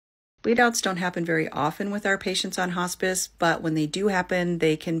Bleedouts don't happen very often with our patients on hospice, but when they do happen,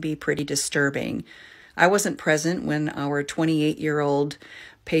 they can be pretty disturbing. I wasn't present when our 28-year-old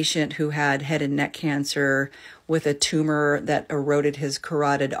patient who had head and neck cancer with a tumor that eroded his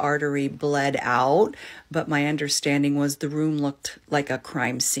carotid artery bled out, but my understanding was the room looked like a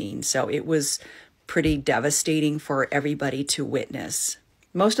crime scene, so it was pretty devastating for everybody to witness.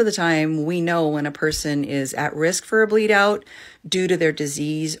 Most of the time, we know when a person is at risk for a bleed out due to their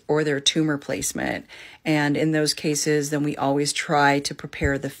disease or their tumor placement. And in those cases, then we always try to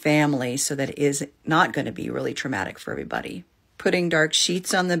prepare the family so that it is not going to be really traumatic for everybody. Putting dark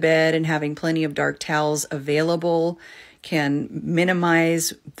sheets on the bed and having plenty of dark towels available can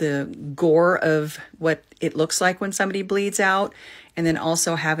minimize the gore of what it looks like when somebody bleeds out. And then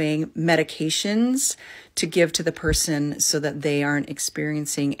also having medications to give to the person so that they aren't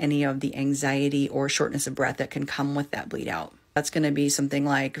experiencing any of the anxiety or shortness of breath that can come with that bleed out. That's going to be something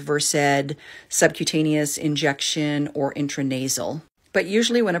like Versed, subcutaneous injection, or intranasal. But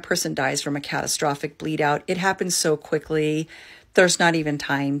usually when a person dies from a catastrophic bleed out, it happens so quickly, there's not even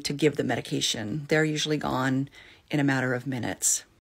time to give the medication. They're usually gone in a matter of minutes.